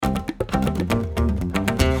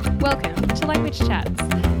to Language Chats.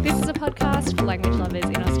 This is a podcast for language lovers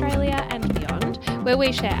in Australia and beyond, where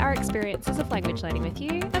we share our experiences of language learning with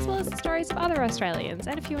you, as well as the stories of other Australians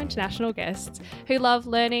and a few international guests who love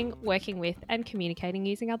learning, working with, and communicating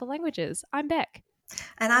using other languages. I'm Beck.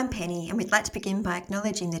 And I'm Penny, and we'd like to begin by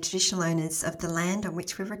acknowledging the traditional owners of the land on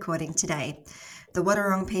which we're recording today, the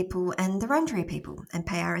Wadawurrung people and the Wurundjeri people, and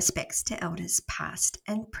pay our respects to elders past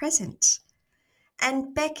and present.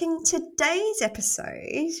 And back in today's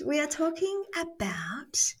episode, we are talking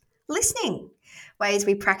about listening, ways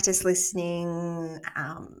we practice listening,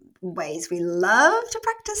 ways we love to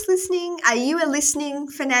practice listening. Are you a listening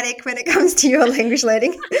fanatic when it comes to your language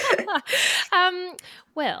learning?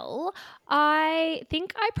 Well, I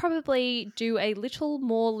think I probably do a little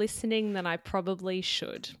more listening than I probably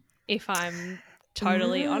should, if I'm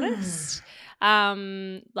totally honest.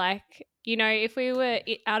 If we were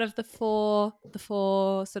out of the four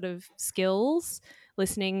sort of skills,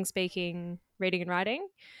 listening, speaking, reading and writing,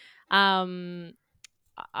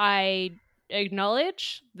 I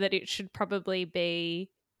acknowledge that it should probably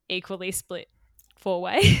be equally split 4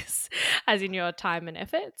 ways, as in your time and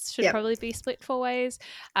efforts should probably be split 4 ways.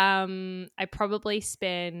 I probably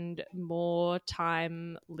spend more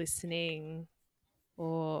time listening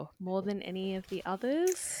or more than any of the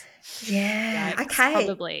others. Yeah, Yikes, okay.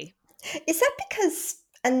 Probably. Is that because,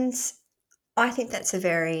 and I think that's a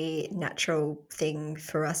very natural thing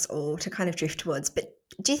for us all to kind of drift towards, but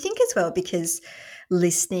do you think as well because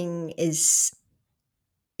listening is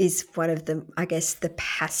one of the, I guess, the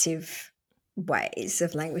passive ways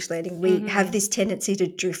of language learning, we have this tendency to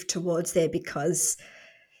drift towards there because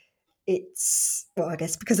it's, well, I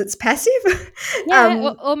guess because it's passive.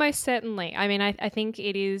 Yeah, almost certainly. I mean, I think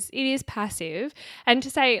it is passive. And to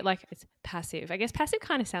say like it's passive, I guess passive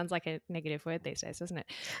kind of sounds like a negative word these days, doesn't it?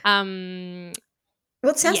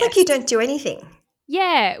 Well, it sounds like you don't do anything.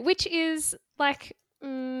 Yeah, which is like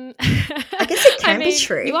I guess it can be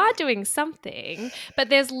true. You are doing something, but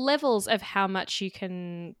there's levels of how much you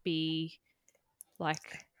can be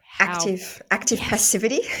like active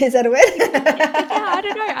passivity. Is that a word? Yeah,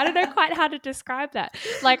 I don't know quite how to describe that.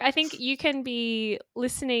 Like, I think you can be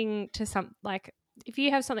listening to if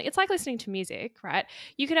you have something, it's like listening to music, right?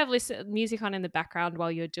 You could have music on in the background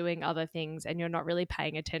while you're doing other things and you're not really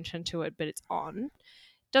paying attention to it, but it's on.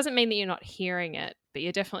 Doesn't mean that you're not hearing it, but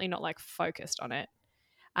you're definitely not like focused on it.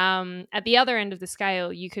 At the other end of the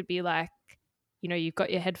scale, you could be like, you've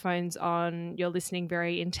got your headphones on, you're listening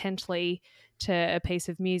very intently to a piece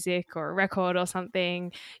of music or a record or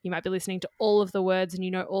something. You might be listening to all of the words and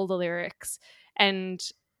you know all the lyrics. And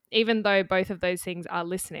even though both of those things are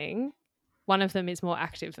listening, one of them is more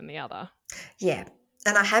active than the other. Yeah.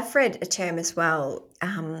 And I have read a term as well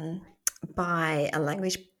by a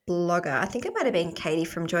language blogger. I think it might have been Katie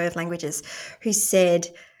from Joy of Languages, who said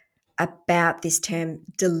about this term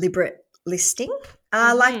deliberate listening.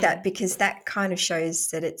 I like that because that kind of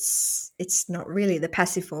shows that it's not really the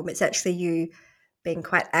passive form. It's actually you being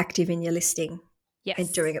quite active in your listening and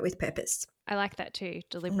doing it with purpose. I like that too,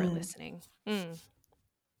 deliberate listening.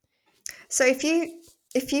 So if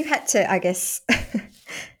you had to, I guess,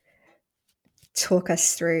 talk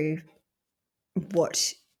us through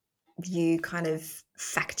what you kind of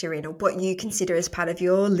factor in or what you consider as part of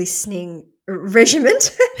your listening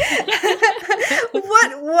regiment,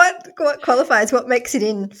 what qualifies, what makes it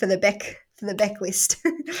in for the Beck list?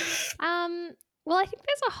 Well, I think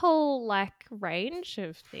there's a whole range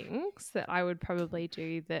of things that I would probably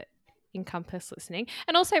do that encompass listening.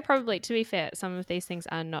 And also probably, to be fair, some of these things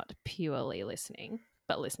are not purely listening,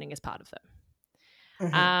 but listening is part of them.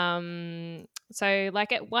 So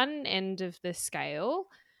at one end of the scale,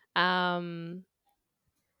 I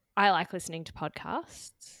like listening to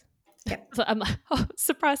podcasts. Yep. So I'm like, oh,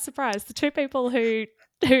 surprise, surprise. The two people who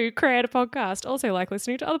create a podcast also like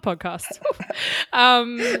listening to other podcasts.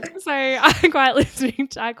 So I quite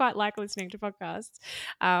like listening to podcasts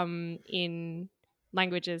in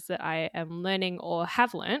languages that I am learning or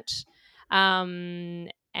have learnt.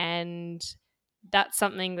 And that's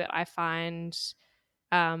something that I find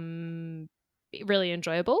really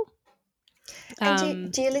enjoyable.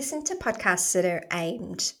 And do you listen to podcasts that are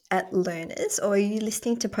aimed at learners, or are you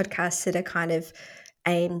listening to podcasts that are kind of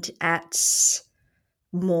aimed at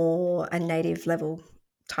more a native level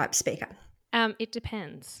type speaker? It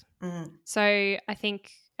depends. So I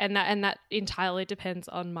think, and that entirely depends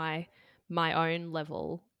on my own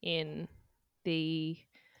level in the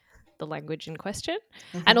language in question,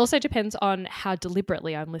 and also depends on how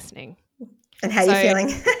deliberately I'm listening and how you're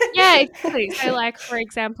feeling. Yeah, exactly. So, for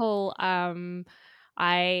example,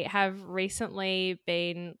 I have recently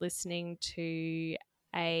been listening to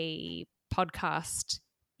a podcast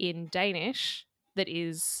in Danish that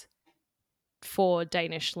is for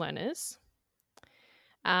Danish learners.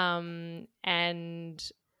 And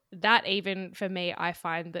that, even for me, I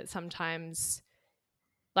find that sometimes,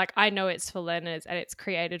 like, I know it's for learners and it's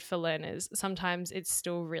created for learners. Sometimes it's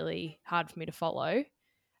still really hard for me to follow.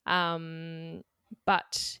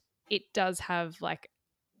 But it does have like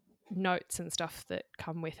notes and stuff that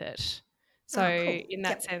come with it. So cool. in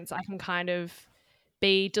that sense, I can kind of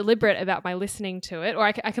be deliberate about my listening to it, or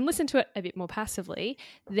I can listen to it a bit more passively.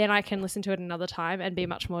 Then I can listen to it another time and be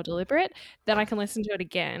much more deliberate. Then I can listen to it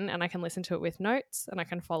again and I can listen to it with notes and I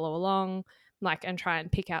can follow along, like, and try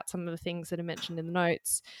and pick out some of the things that are mentioned in the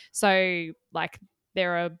notes. So like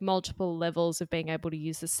there are multiple levels of being able to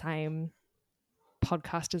use the same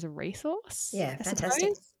podcast as a resource. Yeah, I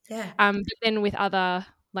fantastic. suppose. Yeah. But then with other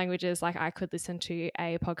languages, like I could listen to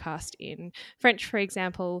a podcast in French, for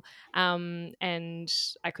example, and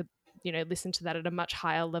I could, listen to that at a much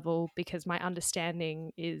higher level because my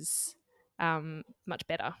understanding is much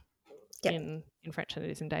better Yep. in French than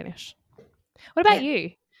it is in Danish. What about Yeah.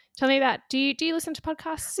 you? Tell me about, do you listen to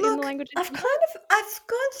podcasts in the languages? I've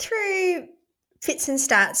gone through fits and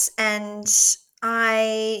starts, and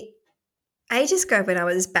ages ago when I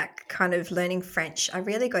was back kind of learning French, I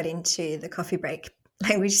really got into the Coffee Break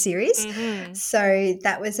language series. Mm-hmm. So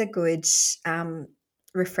that was a good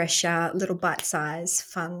refresher, little bite-sized,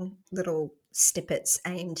 fun little snippets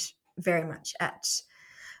aimed very much at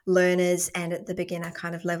learners and at the beginner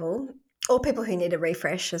kind of level, or people who need a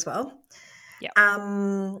refresh as well. Yeah.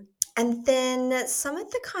 And then some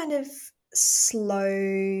of the kind of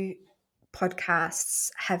slow podcasts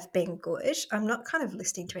have been good. I'm not kind of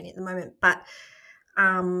listening to any at the moment, but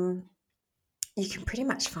you can pretty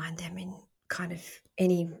much find them in kind of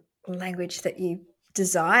any language that you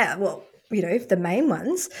desire. Well, the main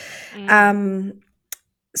ones.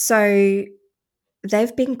 So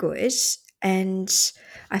they've been good. And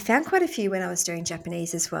I found quite a few when I was doing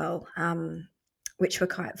Japanese as well, which were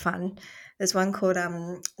quite fun. There's one called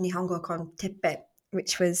Nihongo Kon Teppe,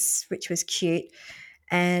 which was cute.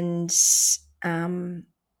 And just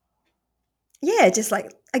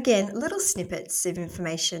like, again, little snippets of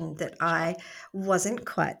information that I wasn't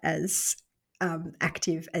quite as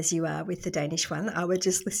active as you are with the Danish one. I would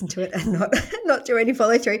just listen to it and not do any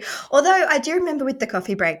follow through. Although I do remember with the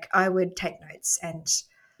coffee break, I would take notes and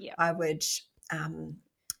I would,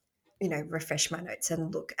 refresh my notes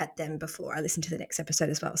and look at them before I listened to the next episode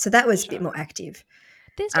as well. So that was a bit more active.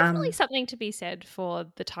 There's definitely something to be said for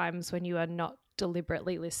the times when you are not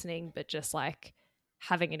deliberately listening, but just like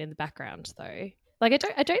having it in the background, though. Like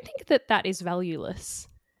I don't think that is valueless.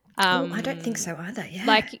 I don't think so either. Yeah,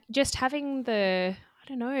 like just having I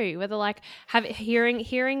don't know whether like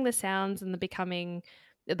hearing the sounds and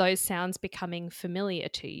those sounds becoming familiar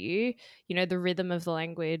to you. The rhythm of the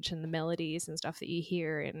language and the melodies and stuff that you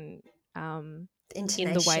hear in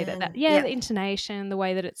the way the intonation, the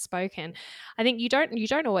way that it's spoken. I think you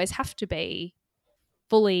don't always have to be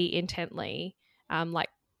fully intently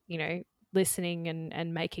listening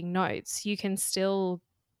and making notes. You can still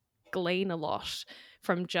glean a lot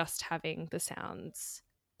from just having the sounds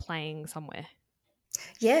playing somewhere.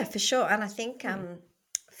 Yeah, for sure. And I think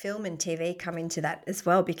film and TV come into that as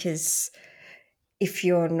well, because if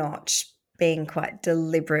you're not being quite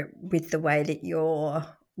deliberate with the way that you're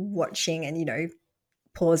watching and,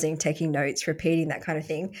 pausing, taking notes, repeating, that kind of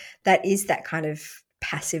thing, that is that kind of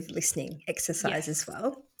passive listening exercise as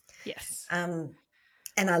well. Yes. And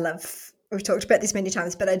I love, we've talked about this many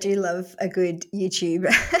times, but I do love a good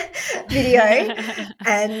YouTube video.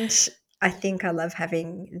 And I think I love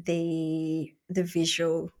having the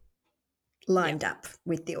visual lined up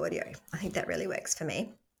with the audio. I think that really works for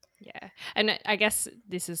me. Yeah. And I guess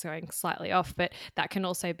this is going slightly off, but that can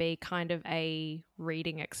also be kind of a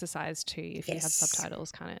reading exercise too if you have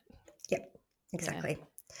subtitles, can't it? Yep, exactly.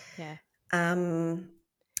 Yeah.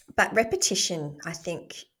 But repetition, I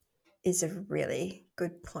think, is a really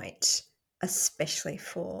good point, especially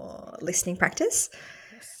for listening practice.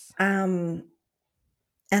 Yes. And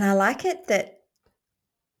I like it that,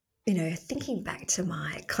 thinking back to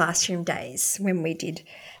my classroom days when we did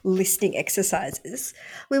listening exercises,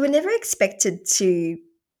 we were never expected to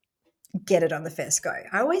get it on the first go.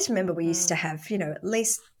 I always remember we used to have, at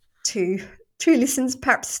least two listens,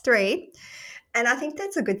 perhaps three. And I think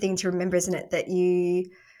that's a good thing to remember, isn't it? That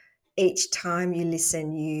each time you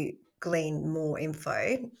listen, you glean more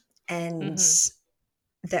info, and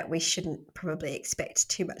that we shouldn't probably expect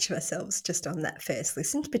too much of ourselves just on that first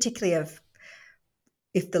listen, particularly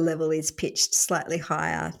if the level is pitched slightly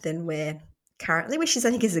higher than we're currently, which I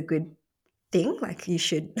think is a good thing. Like you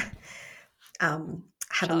should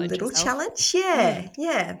have a challenge little yourself. challenge.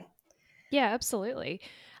 Yeah. Yeah, absolutely.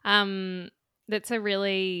 That's a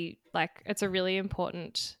really it's a really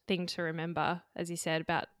important thing to remember, as you said,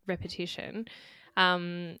 about repetition.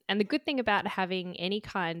 And the good thing about having any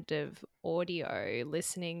kind of audio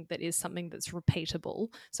listening that is something that's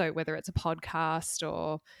repeatable, so whether it's a podcast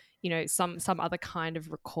or some other kind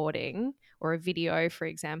of recording or a video, for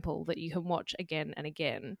example, that you can watch again and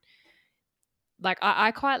again. Like I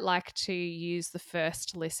quite like to use the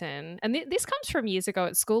first listen, and this comes from years ago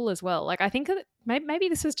at school as well. Like I think that maybe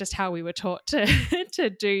this is just how we were taught to to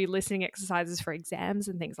do listening exercises for exams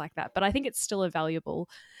and things like that. But I think it's still a valuable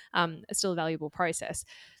process.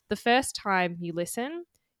 The first time you listen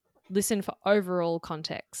for overall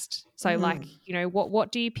context. So like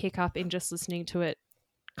what do you pick up in just listening to it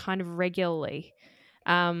kind of regularly?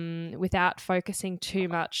 Without focusing too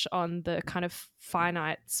much on the kind of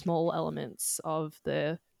finite small elements of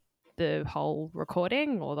the whole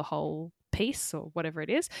recording or the whole piece or whatever it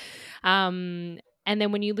is. And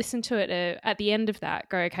then when you listen to it at the end of that,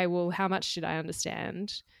 go, okay, well, how much did I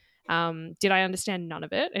understand? Did I understand none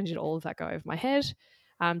of it? And did all of that go over my head?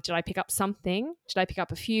 Did I pick up something? Did I pick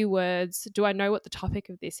up a few words? Do I know what the topic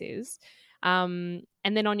of this is? And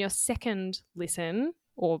then on your second listen,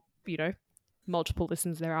 or multiple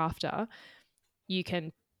listens thereafter, you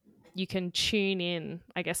can tune in,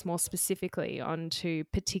 I guess, more specifically onto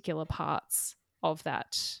particular parts of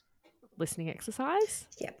that listening exercise.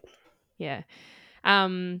 Yep. Yeah.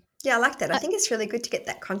 Yeah, I like that. I think it's really good to get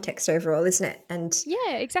that context overall, isn't it? And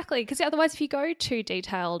yeah, exactly. Because otherwise, if you go too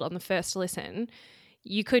detailed on the first listen,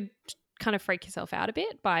 you could kind of freak yourself out a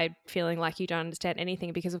bit by feeling like you don't understand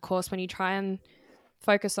anything. Because, of course, when you try and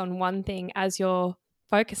focus on one thing as you're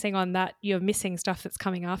focusing on that, you're missing stuff that's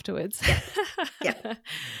coming afterwards. Yeah.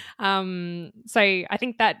 So I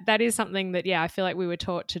think that is something that, I feel like we were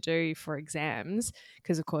taught to do for exams,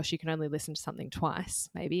 because of course you can only listen to something twice,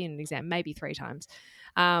 maybe in an exam, maybe 3 times.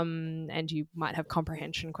 And you might have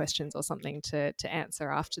comprehension questions or something to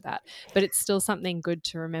answer after that. But it's still something good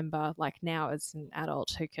to remember, like now as an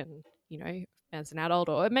adult who can, as an adult,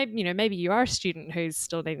 or maybe you are a student who's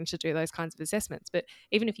still needing to do those kinds of assessments. But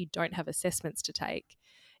even if you don't have assessments to take,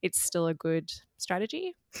 it's still a good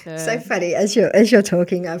strategy. So funny, as you're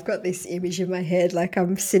talking, I've got this image in my head, like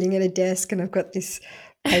I'm sitting at a desk and I've got this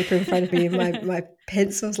paper in front of me, and my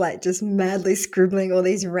pencil's like just madly scribbling all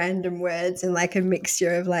these random words and like a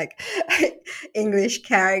mixture of like English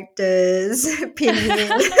characters,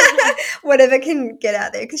 pinyin, whatever can get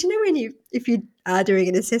out there. Because if you are doing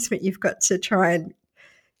an assessment, you've got to try and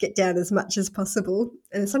get down as much as possible.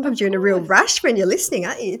 And sometimes you're in a real rush when you're listening,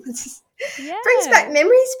 aren't you? Brings back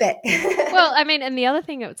memories back. Well, I mean, and the other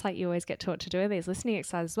thing it's like you always get taught to do in these listening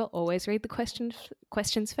exercises, well, always read the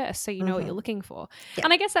questions first, so you know what you're looking for. Yeah.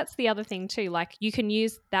 And I guess that's the other thing too. Like you can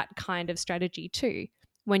use that kind of strategy too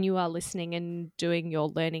when you are listening and doing your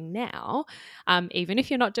learning now, even if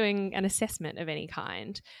you're not doing an assessment of any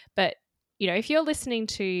kind. But if you're listening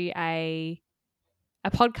to a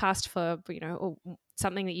podcast for or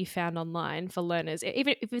something that you found online for learners,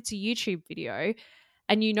 even if it's a YouTube video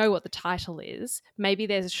and you know what the title is, maybe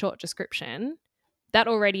there's a short description, that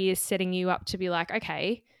already is setting you up to be like,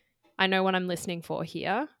 okay, I know what I'm listening for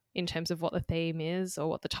here in terms of what the theme is or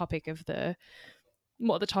what the topic of the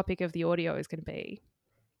audio is going to be.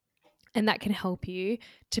 And that can help you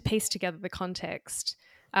to piece together the context,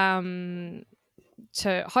 to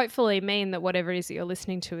hopefully mean that whatever it is that you're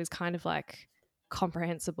listening to is kind of like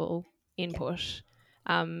comprehensible input,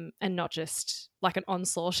 and not just like an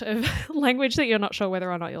onslaught of language that you're not sure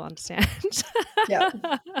whether or not you'll understand. Yeah.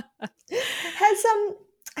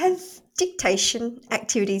 Has dictation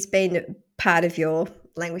activities been part of your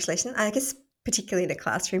language lesson? I guess particularly in a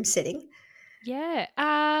classroom setting. Yeah.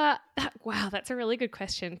 Wow, that's a really good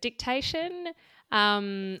question. Dictation,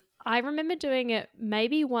 I remember doing it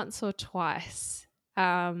maybe once or twice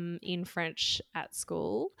in French at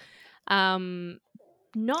school.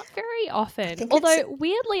 Not very often. Although,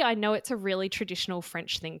 weirdly, I know it's a really traditional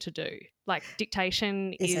French thing to do. Like,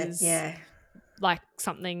 dictation is like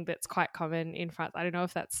something that's quite common in France. I don't know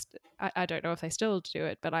if I don't know if they still do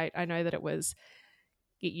it, but I know that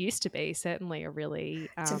it used to be certainly a really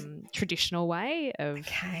traditional way of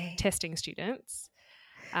testing students.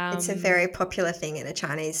 It's a very popular thing in a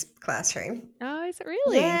Chinese classroom. Oh, is it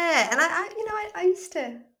really? Yeah, and I used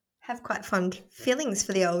to have quite fond feelings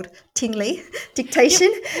for the old tingly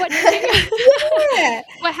dictation. Yeah, what did you? Yeah.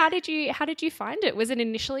 Well, how did you find it? Was it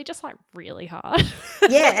initially just like really hard?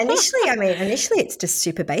 Yeah, initially it's just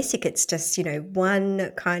super basic. It's just,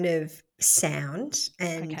 one kind of sound,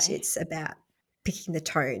 and it's about picking the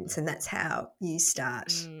tones, and that's how you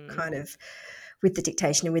start kind of with the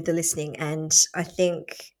dictation and with the listening. And I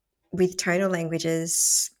think with tonal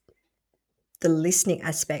languages, the listening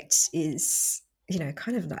aspect is,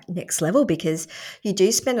 kind of like next level, because you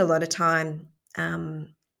do spend a lot of time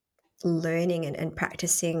learning and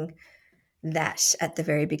practicing that at the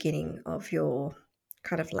very beginning of your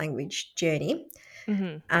kind of language journey.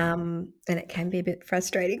 Mm-hmm. And it can be a bit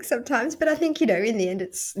frustrating sometimes, but I think, in the end,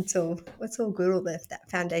 it's all good. All that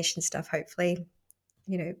foundation stuff, hopefully,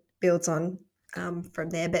 builds on from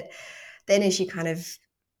there. But then as you kind of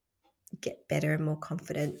get better and more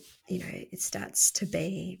confident, it starts to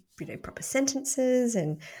be, proper sentences,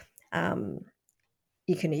 and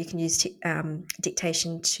you can use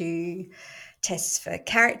dictation to tests for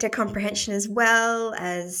character comprehension, as well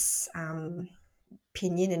as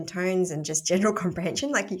opinion and tones and just general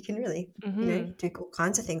comprehension. Like, you can really, Mm-hmm. do all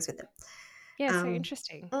kinds of things with them. Yeah, so Um,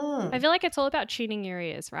 interesting. I mm, feel like it's all about tuning your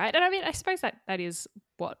ears, right? And I mean, I suppose that is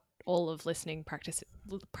what all of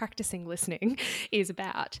practicing listening is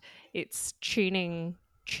about. It's tuning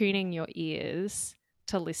your ears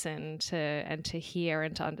to listen to and to hear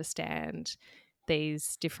and to understand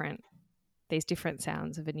these different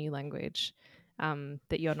sounds of a new language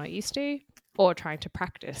that you're not used to, or trying to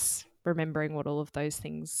practice remembering what all of those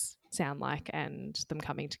things sound like and them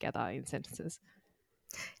coming together in sentences.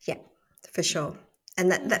 yeah, for sure.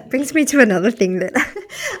 And that Mm. brings me to another thing that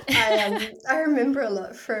I remember a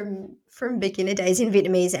lot from beginner days in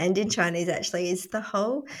Vietnamese and in Chinese, actually, is the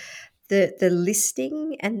whole the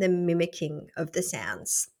listening and the mimicking of the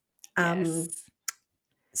sounds. Yes.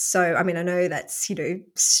 So, I mean, I know that's,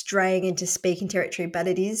 straying into speaking territory, but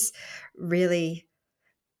it is really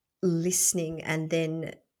listening and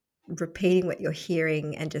then repeating what you're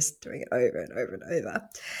hearing and just doing it over and over and over.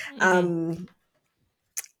 Mm-hmm. Um,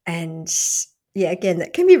 and yeah, again,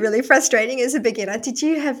 that can be really frustrating as a beginner. Did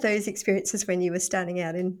you have those experiences when you were starting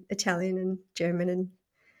out in Italian and German and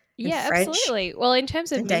Yeah, French absolutely. Well, in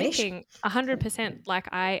terms of and Danish? mimicking, 100%. Like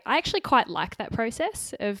I actually quite like that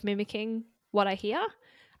process of mimicking what I hear,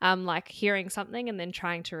 like hearing something and then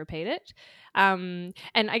trying to repeat it. And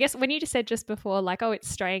I guess when you just said just before, like, oh, it's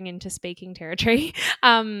straying into speaking territory.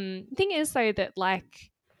 Thing is though that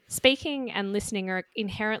like speaking and listening are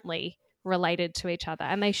inherently related to each other,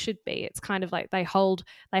 and they should be. It's kind of like they hold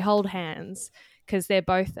hands because they're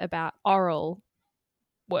both about oral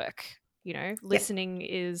work. Yep, Listening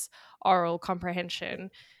is oral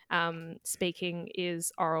comprehension, speaking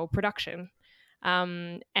is oral production.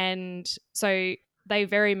 And so they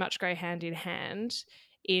very much go hand in hand.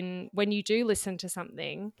 In when you do listen to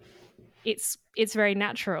something, it's very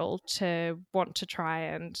natural to want to try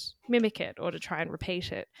and mimic it or to try and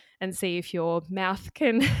repeat it and see if your mouth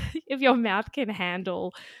can if your mouth can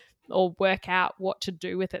handle or work out what to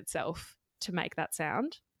do with itself to make that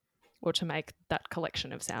sound, or to make that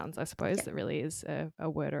collection of sounds, I suppose, yep, that really is a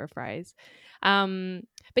word or a phrase. Um,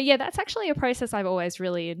 but yeah, that's actually a process I've always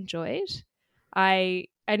really enjoyed. I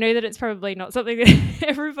know that it's probably not something that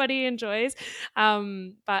everybody enjoys,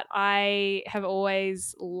 but I have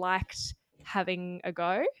always liked having a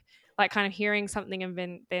go, like kind of hearing something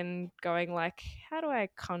and then going like, how do I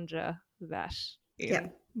conjure that in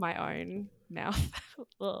yep. my own mouth?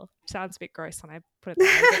 Ugh, sounds a bit gross when I put it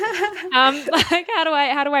that way, but like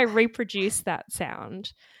how do I reproduce that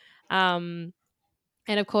sound? Um,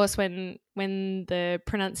 and of course, when the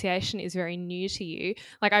pronunciation is very new to you,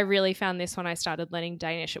 like I really found this when I started learning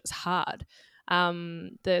Danish, it was hard.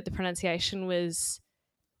 The pronunciation was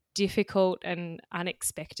difficult and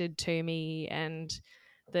unexpected to me, and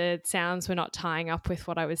the sounds were not tying up with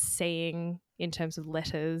what I was seeing in terms of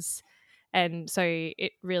letters. And so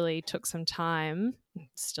it really took some time.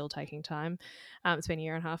 It's still taking time. It's been a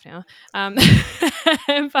year and a half now,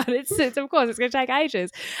 but it's of course it's going to take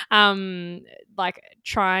ages. Like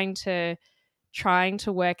trying to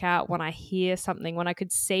work out when I hear something, when I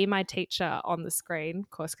could see my teacher on the screen, of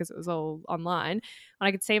course, because it was all online, when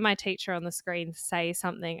I could see my teacher on the screen say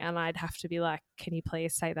something and I'd have to be like, can you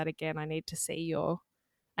please say that again? I need to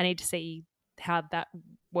see how that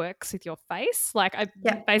works with your face. Like I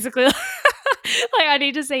Yep. basically like I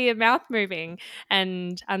need to see your mouth moving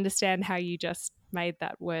and understand how you just made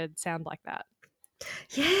that word sound like that.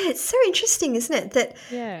 Yeah, it's so interesting, isn't it? That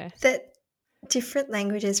Yeah. that different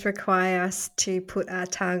languages require us to put our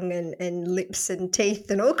tongue and lips and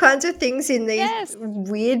teeth and all kinds of things in these Yes.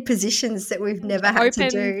 weird positions that we've never To had to open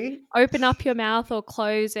do. open up your mouth or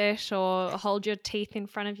close it, or hold your teeth in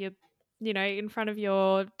front of your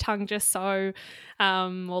tongue just so,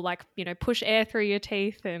 or like push air through your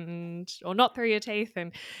teeth and or not through your teeth.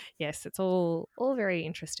 And yes, it's all very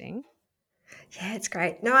interesting. Yeah, it's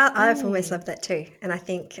great. No, I've always Mm. loved that too, and I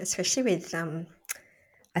think especially with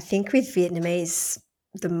I think with Vietnamese,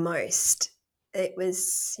 the most, it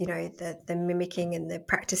was, the mimicking and the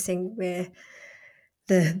practicing where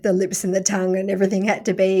the lips and the tongue and everything had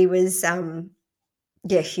to be was,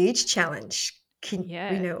 yeah, huge challenge.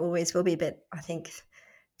 Yeah. Always will be, but I think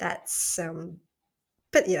that's,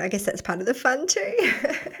 but I guess that's part of the fun too.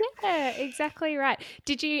 Yeah, exactly right.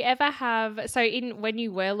 Did you ever have, so in when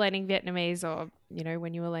you were learning Vietnamese, or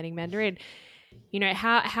when you were learning Mandarin,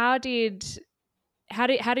 how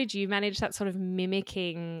did you manage that sort of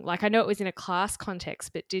mimicking? Like, I know it was in a class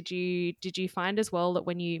context, but did you find as well that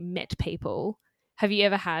when you met people, have you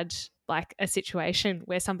ever had like a situation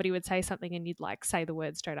where somebody would say something and you'd like say the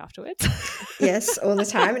word straight afterwards? Yes, all the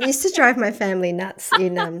time. It used to drive my family nuts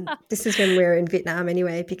this is when we were in Vietnam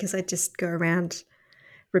anyway, because I just go around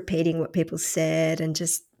repeating what people said and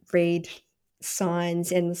just read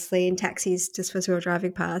signs endlessly in taxis just as we were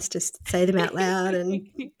driving past, just say them out loud, and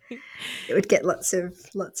it would get lots of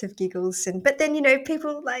giggles. But then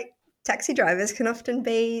people like taxi drivers can often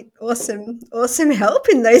be awesome help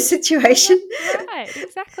in those situations. Right,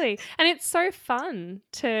 exactly. And it's so fun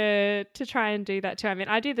to try and do that too. I mean,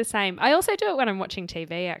 I do the same. I also do it when I'm watching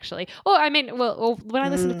TV, actually. Or when I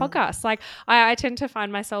listen to podcasts. Like, I tend to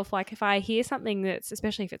find myself, like, if I hear something that's,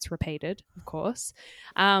 especially if it's repeated, of course.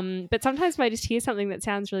 But sometimes I just hear something that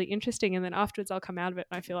sounds really interesting, and then afterwards I'll come out of it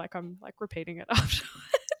and I feel like I'm like repeating it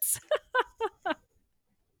afterwards.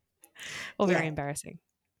 Or very Yeah. embarrassing.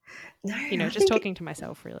 No, Just talking to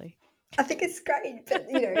myself, really. I think it's great, but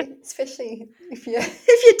especially if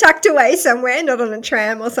you're tucked away somewhere, not on a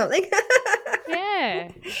tram or something.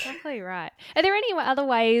 Yeah, exactly right. Are there any other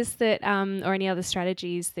ways that, or any other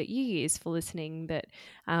strategies that you use for listening that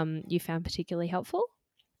you found particularly helpful?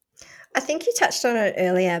 I think you touched on it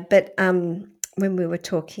earlier, but when we were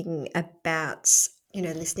talking about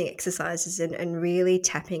listening exercises and really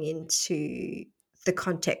tapping into the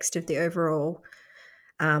context of the overall,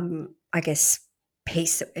 I guess,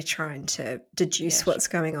 piece that we're trying to deduce Yeah, what's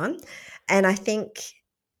sure. going on. And I think,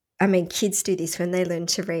 kids do this when they learn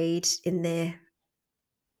to read in their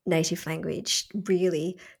native language,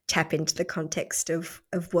 really tap into the context of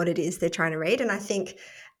what it is they're trying to read. And I think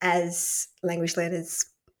as language learners,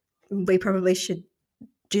 we probably should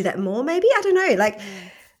do that more, maybe. I don't know, like,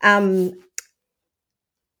 um,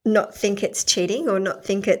 not think it's cheating or not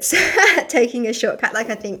think it's taking a shortcut.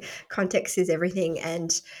 Like, I think context is everything.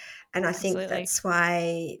 And I think Absolutely. that's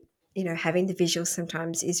why, having the visuals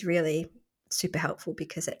sometimes is really super helpful,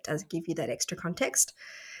 because it does give you that extra context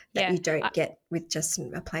that Yeah, you don't get with just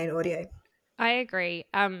a plain audio. I agree.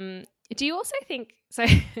 Do you also think so?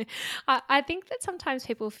 I think that sometimes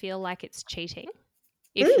people feel like it's cheating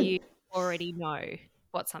if Mm. you already know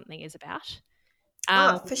what something is about.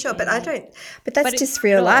 Oh, for sure. But I Um, don't, but that's but it's just not at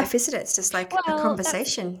real all. life, isn't it? It's just like a Well, that's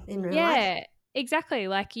conversation in real life. Yeah, exactly.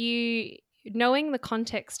 Like, you knowing the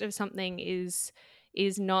context of something is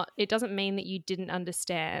not, it doesn't mean that you didn't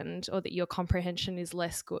understand or that your comprehension is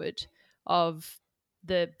less good of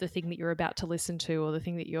the thing that you're about to listen to, or the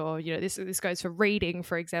thing that you're, this goes for reading,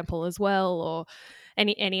 for example, as well, or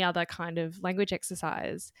any other kind of language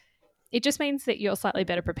exercise. It just means that you're slightly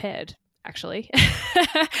better prepared, actually. And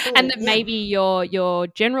Oh, that yeah. maybe your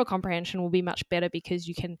general comprehension will be much better because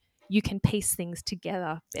you can piece things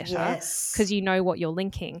together better Yes. because you know what you're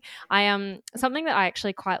linking. I something that I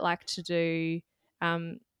actually quite like to do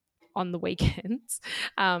um on the weekends,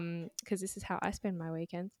 because this is how I spend my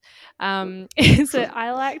weekends, is that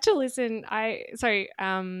I like to listen.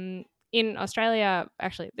 In Australia,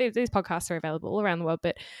 actually, these podcasts are available all around the world,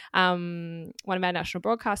 but one of our national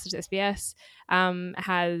broadcasters, SBS,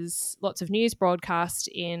 has lots of news broadcast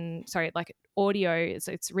like audio.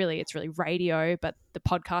 So it's really radio, but the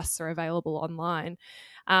podcasts are available online,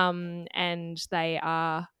 and they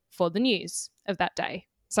are for the news of that day.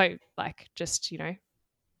 So, like, just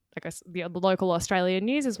I guess the local Australian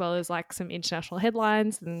news, as well as like some international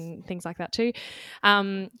headlines and things like that too.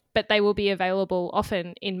 But they will be available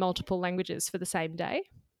often in multiple languages for the same day.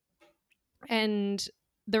 And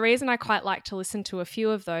the reason I quite like to listen to a few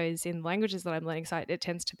of those in languages that I'm learning, so it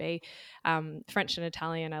tends to be French and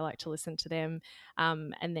Italian. I like to listen to them.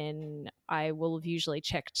 And then I will have usually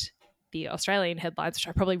checked the Australian headlines, which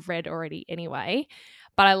I probably read already anyway.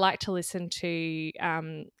 But I like to listen to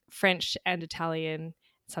French and Italian,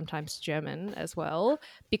 sometimes German as well,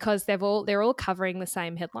 because they're all covering the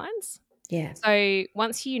same headlines. Yeah. So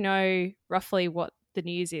once you know roughly what the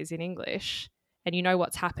news is in English and you know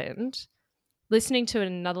what's happened, listening to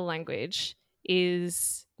another language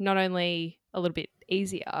is not only a little bit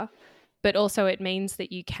easier, but also it means that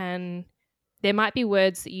there might be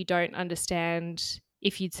words that you don't understand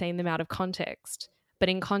if you'd seen them out of context, but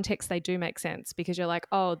in context they do make sense because you're like,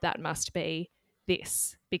 oh, that must be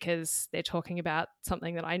this because they're talking about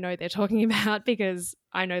something that I know they're talking about because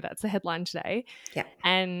I know that's the headline today. Yeah.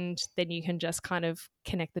 And then you can just kind of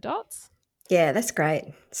connect the dots. Yeah, that's great.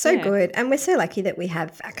 So Yeah. good. And we're so lucky that we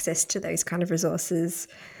have access to those kind of resources.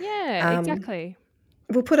 Yeah, exactly.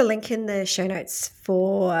 We'll put a link in the show notes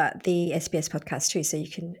for the SBS podcast too, so you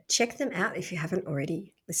can check them out if you haven't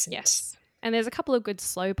already listened. Yes. And there's a couple of good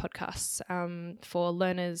slow podcasts for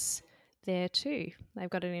learners there too. They've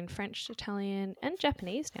got it in French, Italian, and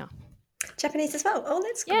Japanese now. Japanese as well. Oh,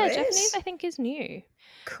 that's good. Yeah, Japanese I think is new.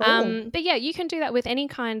 Cool. But yeah, you can do that with any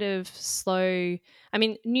kind of slow. I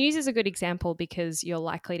mean, news is a good example because you're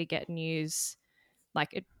likely to get news like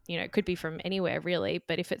it could be from anywhere really,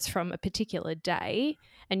 but if it's from a particular day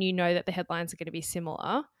and you know that the headlines are going to be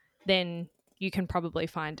similar, then you can probably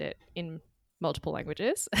find it in multiple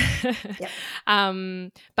languages. Yep.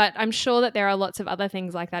 But I'm sure that there are lots of other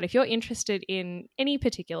things like that. If you're interested in any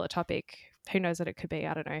particular topic, who knows what it could be?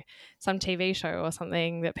 I don't know, some TV show or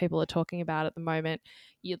something that people are talking about at the moment.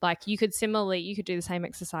 You could do the same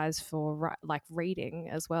exercise for like reading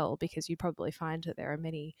as well, because you'd probably find that there are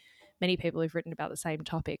many people who've written about the same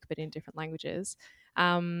topic but in different languages.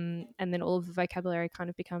 And then all of the vocabulary kind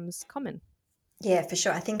of becomes common. Yeah, for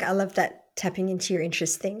sure. I think I love that tapping into your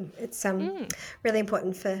interest thing. It's really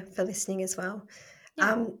important for listening as well.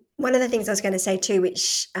 Yeah. One of the things I was going to say too,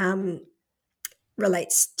 which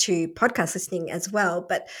relates to podcast listening as well,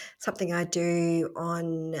 but something I do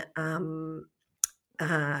on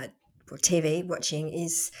TV watching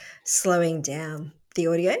is slowing down the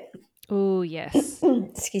audio. Oh, yes.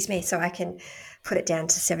 Excuse me. So I can put it down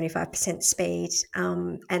to 75% speed,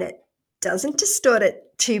 and it doesn't distort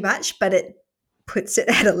it too much, but it puts it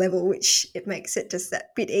at a level which it makes it just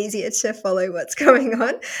that bit easier to follow what's going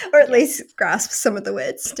on, or at least grasp some of the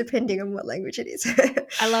words, depending on what language it is.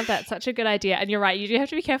 I love that. Such a good idea. And you're right. You do have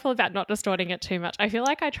to be careful about not distorting it too much. I feel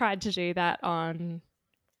like I tried to do that on...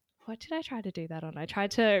 What did I try to do that on? I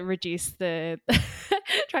tried to reduce the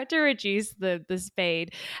the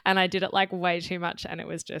speed, and I did it like way too much, and it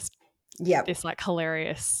was just this like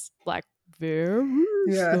hilarious like very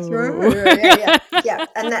slow. Yeah.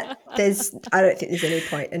 And I don't think there's any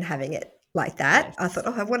point in having it like that. Yes. I thought,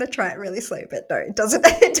 I want to try it really slow, but no, it doesn't.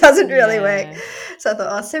 It doesn't really work. So I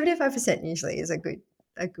thought, 75% usually is a good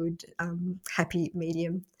happy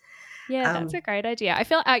medium. Yeah, that's a great idea. I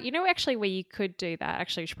feel, actually where you could do that,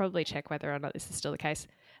 actually we should probably check whether or not this is still the case.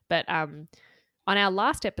 But on our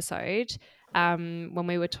last episode, when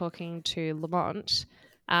we were talking to Lamont,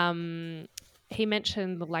 he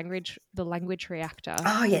mentioned the language reactor.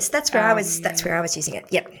 Oh yes, that's where I was using it.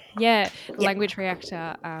 Yep. Yeah, language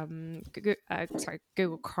reactor.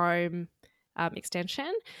 Google Chrome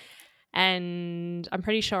extension, and I'm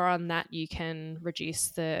pretty sure on that you can reduce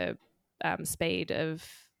the speed of.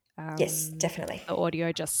 Yes, definitely. The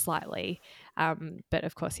audio just slightly. But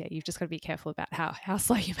of course, you've just got to be careful about how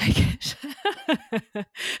slow you make it.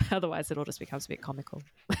 Otherwise, it all just becomes a bit comical.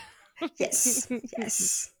 Yes. Yeah.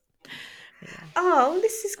 Oh,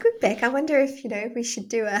 this is good, Beck. I wonder if, we should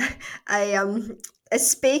do a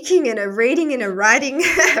speaking and a reading and a writing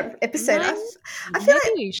episode. I feel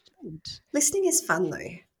like you should. Listening is fun,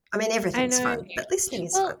 though. I mean, everything's fun, but listening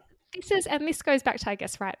is fun. This goes back to, I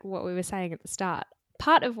guess, what we were saying at the start.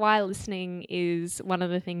 Part of why listening is one of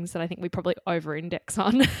the things that I think we probably over-index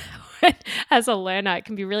on as a learner. It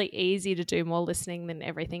can be really easy to do more listening than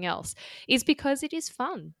everything else, is because it is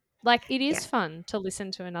fun. Like, it is fun to listen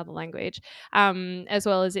to another language, as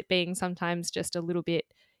well as it being sometimes just a little bit,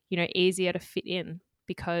 easier to fit in,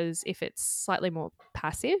 because if it's slightly more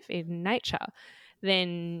passive in nature,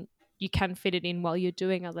 then you can fit it in while you're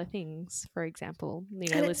doing other things. For example,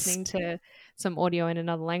 listening to some audio in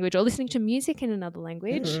another language or listening to music in another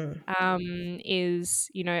language is,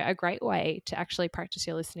 a great way to actually practice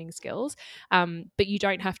your listening skills. But you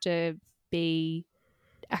don't have to be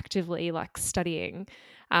actively like studying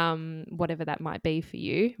whatever that might be for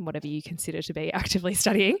you, whatever you consider to be actively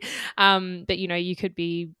studying. But, you could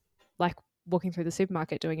be like walking through the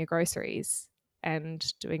supermarket doing your groceries and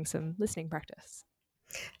doing some listening practice.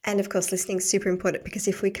 And of course, listening is super important, because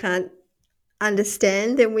if we can't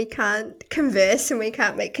understand, then we can't converse and we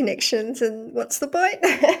can't make connections. And what's the point?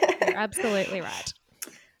 You're absolutely right.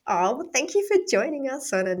 Oh, well, thank you for joining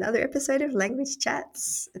us on another episode of Language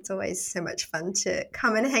Chats. It's always so much fun to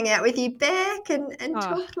come and hang out with you, Beck, and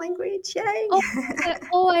talk language. Yay!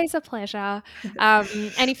 Always a pleasure.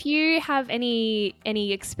 And if you have any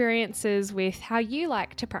experiences with how you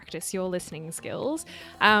like to practice your listening skills,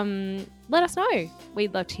 let us know.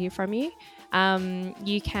 We'd love to hear from you.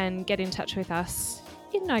 You can get in touch with us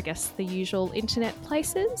in, I guess, the usual internet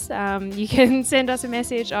places. You can send us a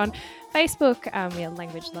message on Facebook, we are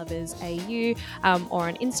Language Lovers AU, or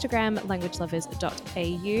on Instagram,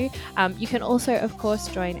 languagelovers.au. You can also, of course,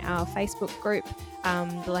 join our Facebook group,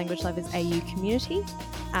 the Language Lovers AU community.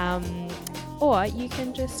 Or you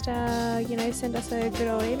can just, send us a good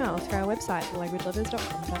old email through our website,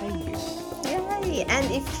 languagelovers.com.au. Yay!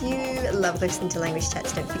 And if you love listening to Language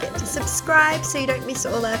Chats, don't forget to subscribe so you don't miss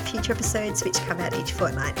all our future episodes, which come out each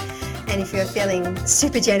fortnight. And if you're feeling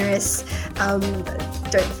super generous,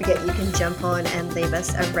 don't forget you can jump on and leave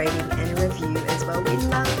us a rating and a review as well. We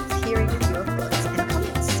love hearing your thoughts and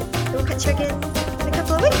comments. We'll catch you again in a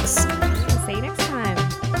couple of weeks. See you next time.